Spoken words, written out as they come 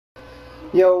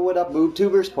Yo, what up, boob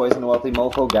tubers? Poison the Wealthy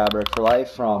Mofo, Gabrick for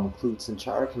Life from Klutz and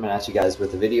Char, coming at you guys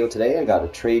with a video today. I got a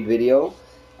trade video.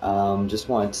 Just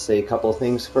wanted to say a couple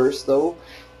things first, though.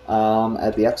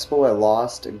 At the expo, I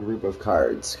lost a group of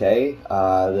cards, okay?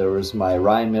 There was my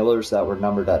Ryan Millers that were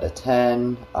numbered at a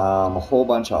 10, a whole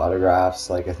bunch of autographs,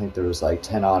 like I think there was like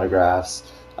 10 autographs,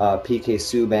 PK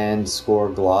Subban score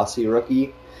glossy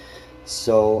rookie.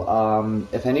 So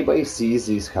if anybody sees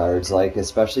these cards, like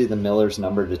especially the Millers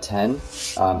numbered to 10,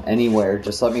 anywhere,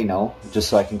 just let me know, just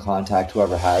so I can contact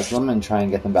whoever has them and try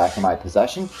and get them back in my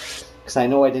possession, because I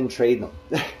know I didn't trade them.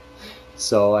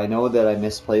 So I know that I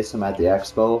misplaced them at the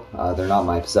expo. They're not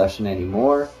my possession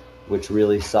anymore, which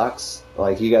really sucks.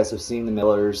 Like, you guys have seen the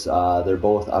Millers, they're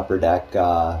both upper deck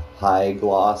high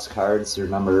gloss cards. They're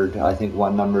numbered, I think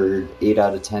one numbered 8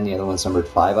 out of 10, the other one's numbered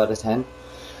 5 out of 10.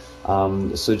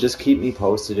 So just keep me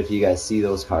posted if you guys see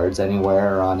those cards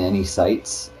anywhere or on any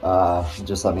sites.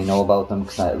 Just let me know about them,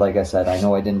 because like I said, I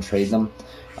know I didn't trade them.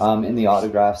 In the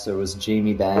autographs, there was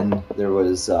Jamie Benn, there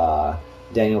was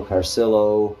Daniel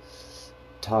Carcillo,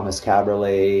 Thomas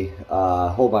Kabrle, a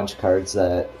whole bunch of cards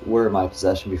that were in my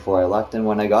possession before I left and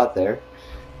when I got there,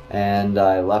 and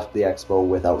I left the expo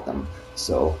without them.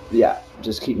 So yeah,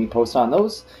 just keep me posted on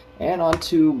those. And on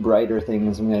to brighter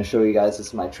things. I'm going to show you guys, this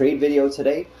is my trade video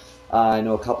today. I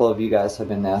know a couple of you guys have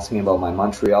been asking about my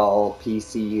Montreal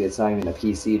PC. It's not even a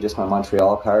PC, just my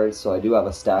Montreal cards. So I do have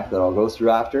a stack that I'll go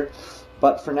through after.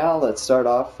 But for now, let's start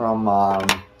off from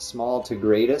small to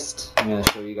greatest. I'm going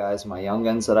to show you guys my young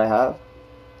guns that I have.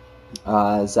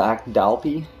 Zach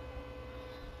Dalpe,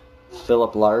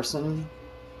 Philip Larson,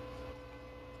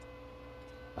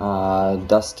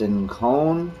 Dustin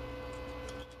Cohn.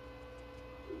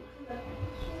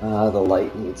 The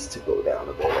light needs to go down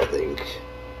a bit, I think.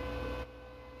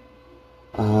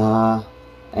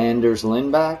 Anders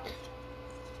Lindback.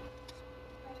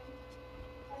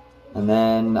 And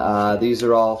then these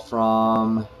are all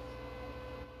from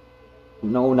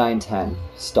 0910.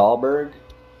 Stahlberg,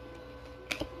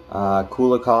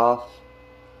 Kulikov,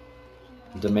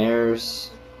 Demers,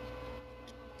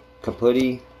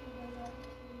 Caputi,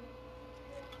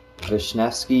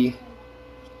 Vishnevsky,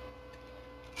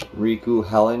 Riku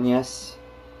Helenius,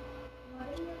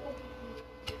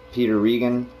 Peter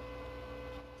Regan,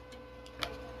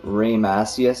 Ray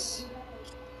Macias,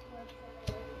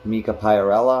 Mika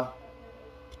Piarella,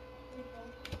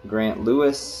 Grant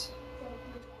Lewis,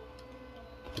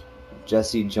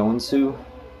 Jesse Jonesu,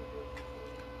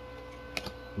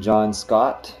 John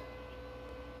Scott,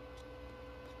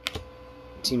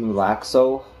 Timu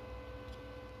Laxo,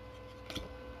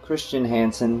 Christian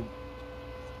Hansen,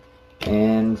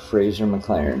 and Fraser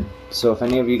McLaren. So if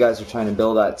any of you guys are trying to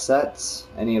build out sets,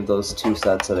 any of those two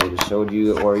sets that I just showed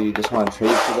you, or you just want to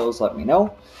trade for those, let me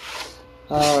know.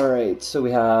 Alright, so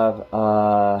we have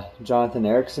Jonathan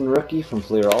Erickson rookie from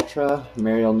Fleer Ultra,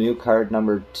 Mariel New card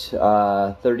number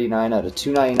 39 out of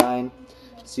 299,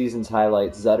 Seasons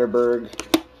Highlights Zetterberg,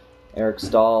 Eric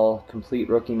Stahl complete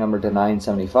rookie number to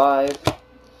 975,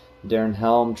 Darren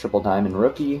Helm triple diamond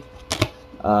rookie,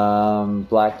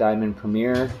 Black Diamond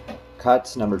Premier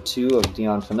Cuts number 2 of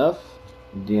Dion Phaneuf,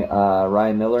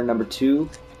 Ryan Miller number 2,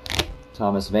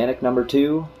 Thomas Vanek number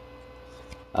 2,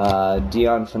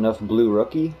 Dion Phaneuf Blue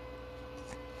rookie,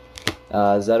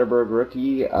 Zetterberg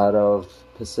rookie out of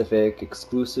Pacific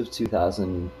Exclusive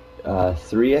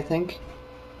 2003, I think,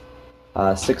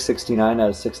 669 out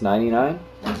of 699.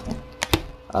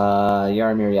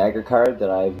 Jaromir Jagr card that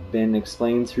I've been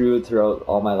explaining throughout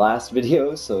all my last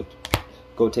videos, so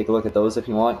go take a look at those if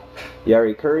you want.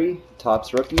 Yari Curry,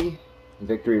 Topps rookie,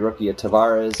 Victory rookie of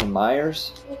Tavares and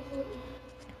Myers,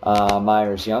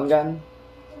 Myers Young Gun,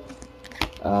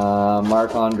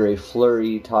 Marc-Andre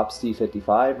Fleury Topps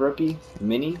T55 rookie,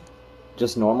 mini,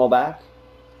 just normal back,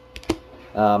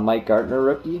 Mike Gartner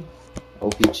rookie,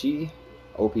 OPC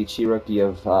rookie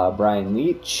of Brian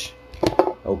Leach,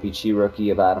 OPC rookie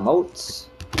of Adam Oates,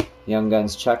 Young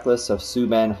Guns checklist of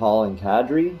Subban, Hall, and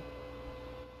Kadri,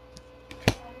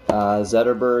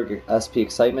 Zetterberg SP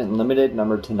Excitement Limited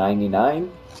number to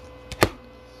 99,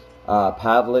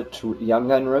 Pavlich Young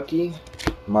Gun rookie,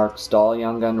 Mark Stahl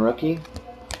Young Gun rookie,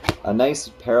 a nice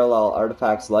parallel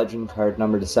Artifacts Legend card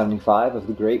number to 75 of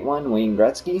the great one, Wayne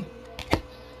Gretzky,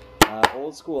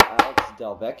 old school Alex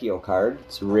Del Vecchio card.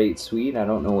 It's right sweet. I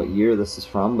don't know what year this is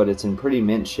from, but it's in pretty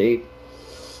mint shape.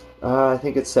 I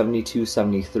think it's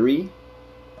 72-73.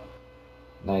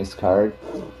 Nice card.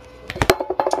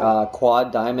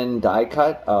 Quad diamond die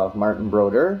cut of Martin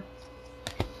Brodeur.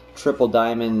 Triple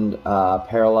diamond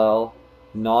parallel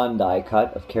non-die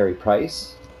cut of Carey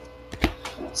Price.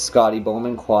 Scotty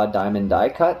Bowman quad diamond die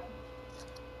cut.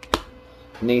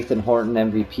 Nathan Horton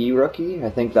MVP rookie. I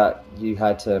think that you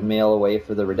had to mail away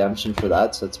for the redemption for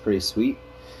that, so it's pretty sweet.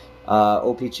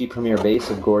 OPG Premier Base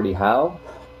of Gordie Howe.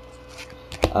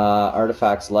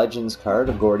 Artifacts Legends card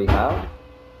of Gordie Howe.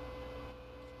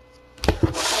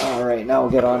 Alright, now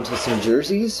we'll get on to some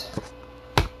jerseys.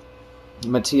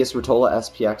 Matthias Rottola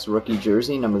SPX rookie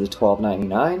jersey, number to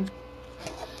 12.99.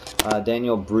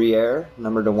 Daniel Briere,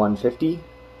 number to 150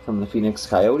 from the Phoenix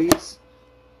Coyotes.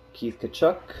 Keith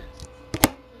Tkachuk.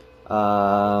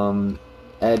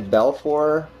 Ed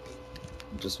Belfour.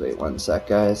 Just wait one sec,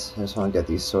 guys. I just want to get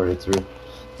these sorted through.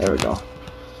 There we go.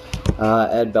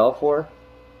 Ed Belfour.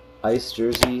 Ice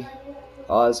jersey.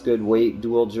 Osgood Waite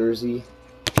dual jersey.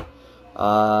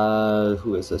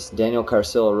 Who is this? Daniel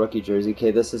Carcillo rookie jersey.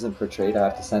 Okay, this isn't for trade. I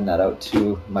have to send that out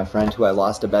to my friend who I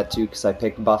lost a bet to because I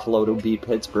picked Buffalo to beat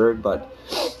Pittsburgh. But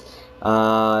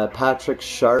Patrick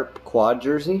Sharp quad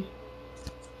jersey.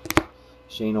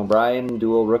 Shane O'Brien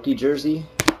dual rookie jersey.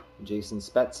 Jason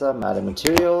Spezza Madden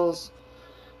Materials.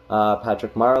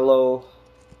 Patrick Marleau.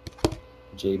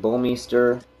 Jay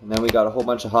Bowmeister. And then we got a whole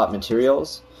bunch of hot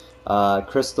materials.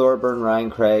 Chris Thorburn,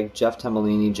 Ryan Craig, Jeff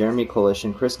Temolini, Jeremy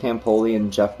Coalition, Chris Campoli,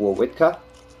 and Jeff Wowitka.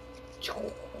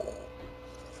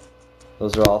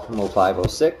 Those are all from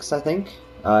 0506, I think.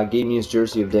 Game used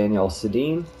jersey of Daniel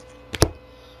Sedin.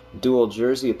 Dual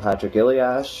jersey of Patrick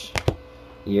Iliash.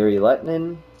 Yuri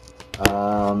Letnin.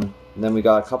 Then we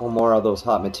got a couple more of those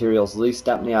hot materials. Lee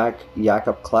Stepniak,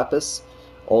 Jakob Klepis,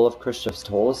 Olaf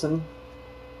Christoph-Tolleson.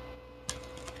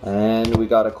 And we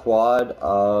got a quad,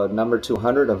 number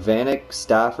 200 of Vanek,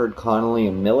 Stafford, Connolly,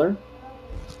 and Miller.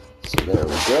 So there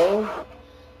we go.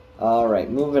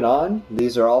 Alright, moving on.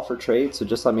 These are all for trade, so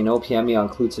just let me know. PM me on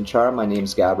Klutz and Chara. My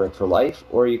name's Gabrick for life,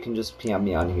 or you can just PM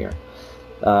me on here.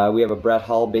 We have a Brett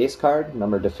Hull base card,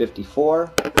 number to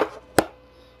 54.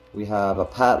 We have a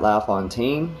Pat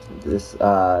LaFontaine, this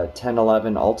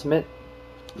 10-11 Ultimate,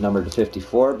 number to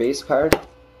 54 base card.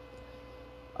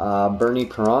 Bernie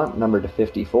Perrant, number to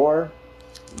 54,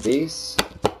 base.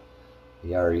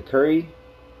 Yari Curry,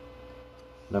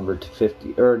 number to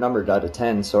 50, or numbered out of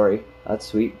 10. Sorry, that's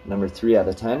sweet. Number 3 out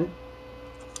of 10.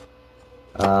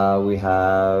 We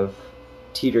have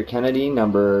Teeter Kennedy,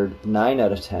 numbered 9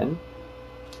 out of 10.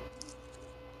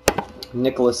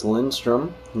 Nicholas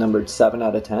Lindstrom, numbered 7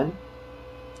 out of 10.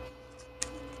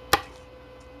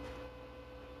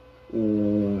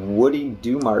 Woody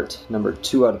Dumart, number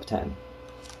 2 out of 10.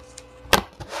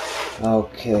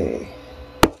 Okay,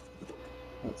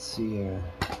 let's see here.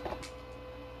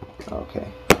 Okay,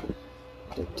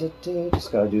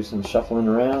 just gotta do some shuffling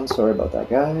around. Sorry about that,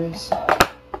 guys.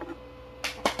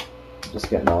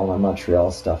 Just getting all my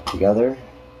Montreal stuff together.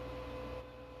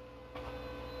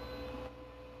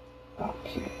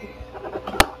 Okay,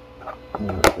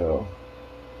 there we go.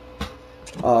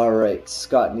 Alright,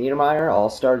 Scott Niedermayer,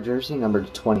 All-Star jersey, number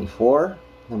 24,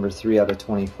 number 3 out of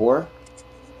 24.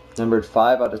 Numbered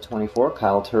 5 out of 24,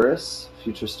 Kyle Turris,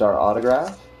 Future Star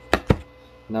autograph.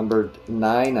 Numbered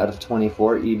 9 out of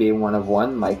 24, eBay 1 of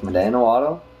 1, Mike Modano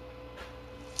auto.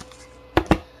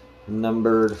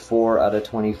 Numbered 4 out of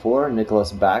 24,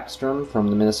 Nicholas Backstrom from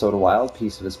the Minnesota Wild,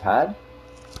 piece of his pad.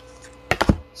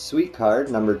 Sweet card,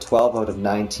 number 12 out of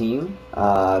 19.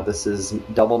 This is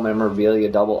double memorabilia,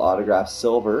 double autograph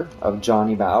silver of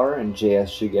Johnny Bauer and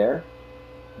J.S. Giguère.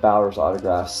 Bauer's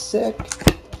autograph, sick.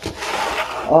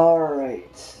 Alright,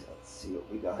 let's see what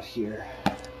we got here.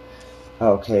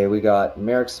 Okay, we got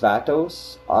Marek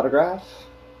Svatos autograph.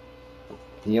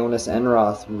 Jonas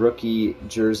Enroth rookie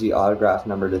jersey autograph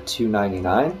number to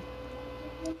 299.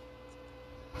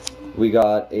 We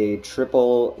got a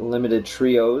triple limited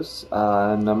trios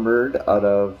numbered out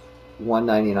of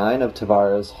 199 of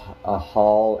Tavares,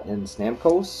 Hall, and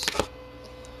Stamkos.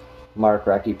 Mark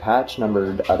Recchi patch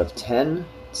numbered out of 10.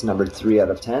 It's numbered 3 out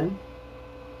of 10.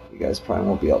 You guys probably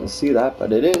won't be able to see that,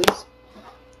 but it is.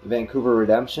 Vancouver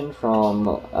Redemption from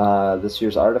this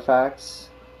year's Artifacts.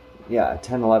 Yeah,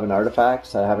 10-11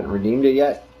 Artifacts. I haven't redeemed it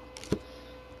yet.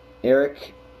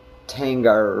 Eric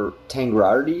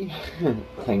Tangrardi,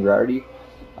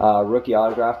 rookie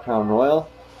autograph, Crown Royal,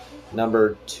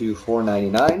 number to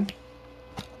 499.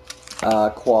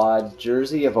 Quad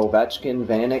jersey of Ovechkin,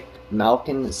 Vanek,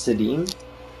 Malkin, Sedin.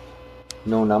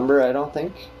 No number, I don't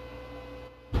think.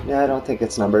 Yeah, I don't think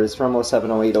it's numbered. It's from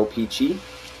 0708 OPG.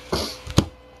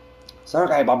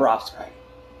 Sergei Bobrovsky.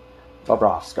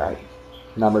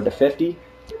 Number to 50.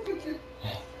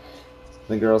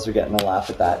 The girls are getting a laugh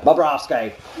at that.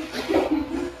 Bobrovsky!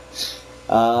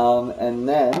 And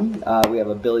then we have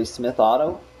a Billy Smith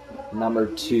auto. Number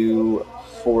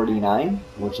 249,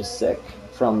 which is sick.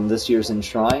 From this year's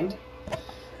Enshrined.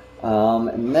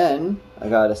 And then I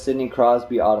got a Sidney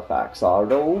Crosby Autofacts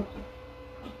auto.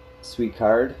 Sweet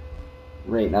card.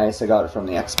 Right nice. I got it from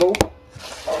the expo.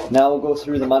 Now we'll go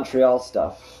through the Montreal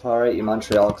stuff. Alright, you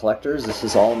Montreal collectors. This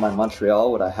is all of my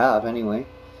Montreal, what I have anyway.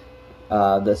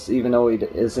 This, even though he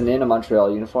isn't in a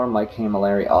Montreal uniform, Mike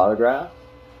Camilleri autograph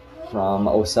from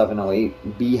 07-08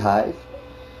 Beehive.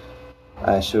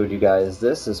 I showed you guys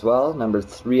this as well, number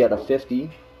 3 out of 50.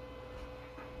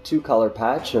 2-color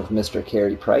patch of Mr.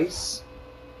 Carey Price.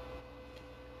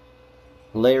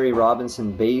 Larry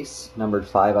Robinson base, numbered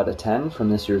 5 out of 10 from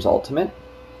this year's Ultimate.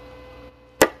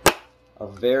 A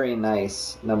very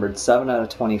nice, numbered 7 out of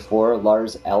 24,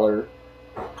 Lars Eller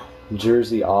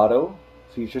jersey auto,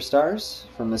 Future Stars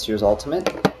from this year's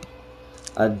Ultimate.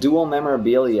 A dual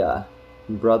memorabilia,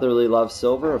 Brotherly Love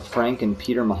Silver of Frank and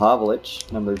Peter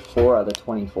Mahovlich, numbered 4 out of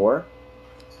 24.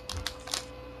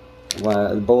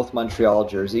 Both Montreal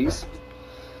jerseys.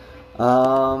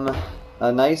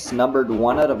 A nice numbered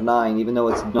 1 out of 9, even though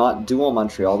it's not dual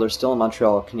Montreal. There's still a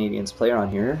Montreal Canadiens player on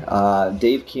here.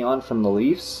 Dave Keon from the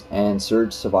Leafs and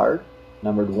Serge Savard,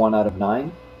 numbered 1 out of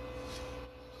 9.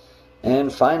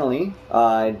 And finally,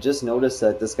 I just noticed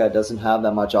that this guy doesn't have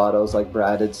that much autos like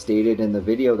Brad had stated in the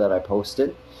video that I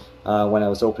posted when I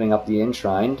was opening up the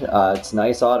Enshrined. It's a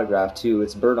nice autograph too.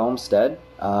 It's Bert Olmsted.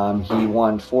 He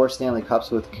won 4 Stanley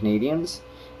Cups with the Canadiens,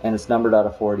 and it's numbered out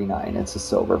of 49. It's a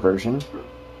silver version.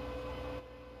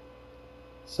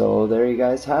 So there you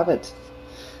guys have it.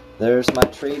 There's my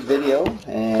trade video,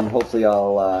 and hopefully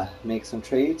I'll make some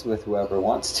trades with whoever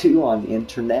wants to on the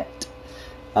internet.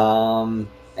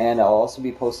 And I'll also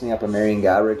be posting up a Marian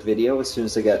Gaborik video as soon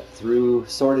as I get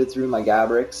sorted through my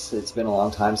Gaboriks. It's been a long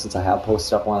time since I have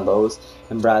posted up one of those,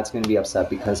 and Brad's going to be upset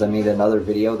because I made another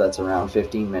video that's around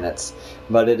 15 minutes.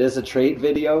 But it is a trade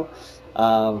video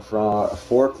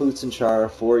for Klutz and Char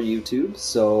for YouTube.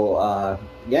 So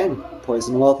again,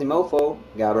 Poison Wealthy Mofo,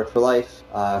 Gaborik for life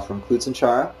from Klutz and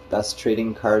Char. That's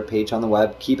trading card page on the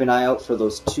web. Keep an eye out for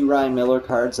those 2 Ryan Miller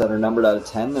cards that are numbered out of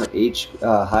 10.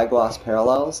 They're high gloss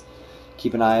parallels.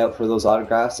 Keep an eye out for those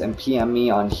autographs, and PM me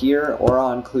on here or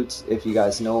on Klutz if you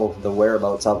guys know the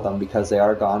whereabouts of them, because they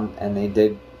are gone and they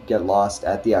did get lost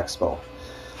at the expo.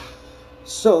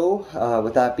 So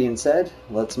with that being said,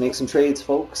 let's make some trades,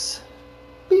 folks.